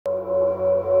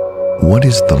What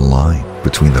is the line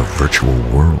between the virtual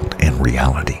world and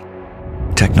reality?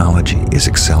 Technology is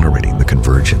accelerating the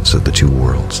convergence of the two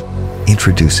worlds.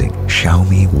 Introducing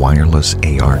Xiaomi Wireless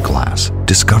AR Glass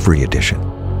Discovery Edition.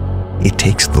 It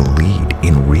takes the lead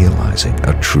in realizing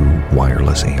a true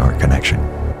wireless AR connection,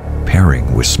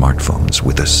 pairing with smartphones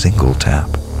with a single tap.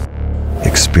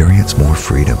 Experience more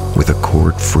freedom with a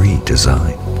cord-free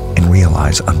design and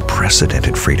realize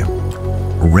unprecedented freedom.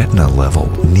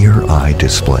 Retina-level near-eye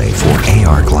display for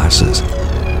AR glasses,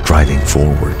 driving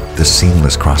forward the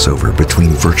seamless crossover between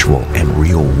virtual and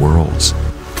real worlds.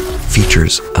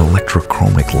 Features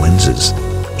electrochromic lenses,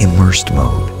 immersed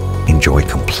mode. Enjoy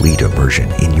complete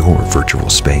immersion in your virtual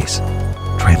space.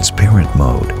 Transparent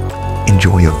mode.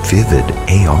 Enjoy a vivid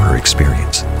AR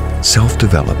experience.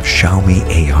 Self-developed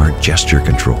Xiaomi AR gesture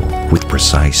control with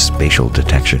precise spatial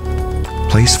detection.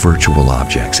 Place virtual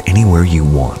objects anywhere you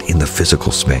want in the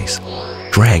physical space.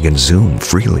 Drag and zoom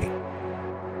freely.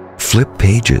 Flip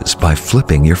pages by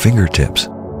flipping your fingertips.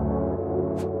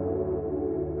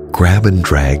 Grab and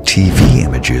drag TV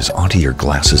images onto your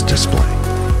glasses display.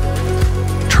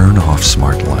 Turn off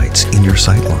smart lights in your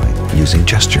sightline using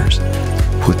gestures.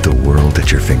 Put the world at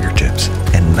your fingertips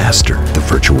and master the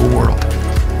virtual world.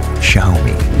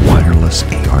 Xiaomi Wireless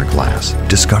AR Glass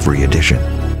Discovery Edition,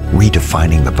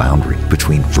 redefining the boundary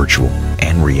between virtual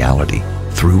and reality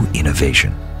through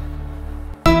innovation.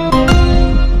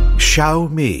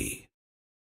 Xiaomi.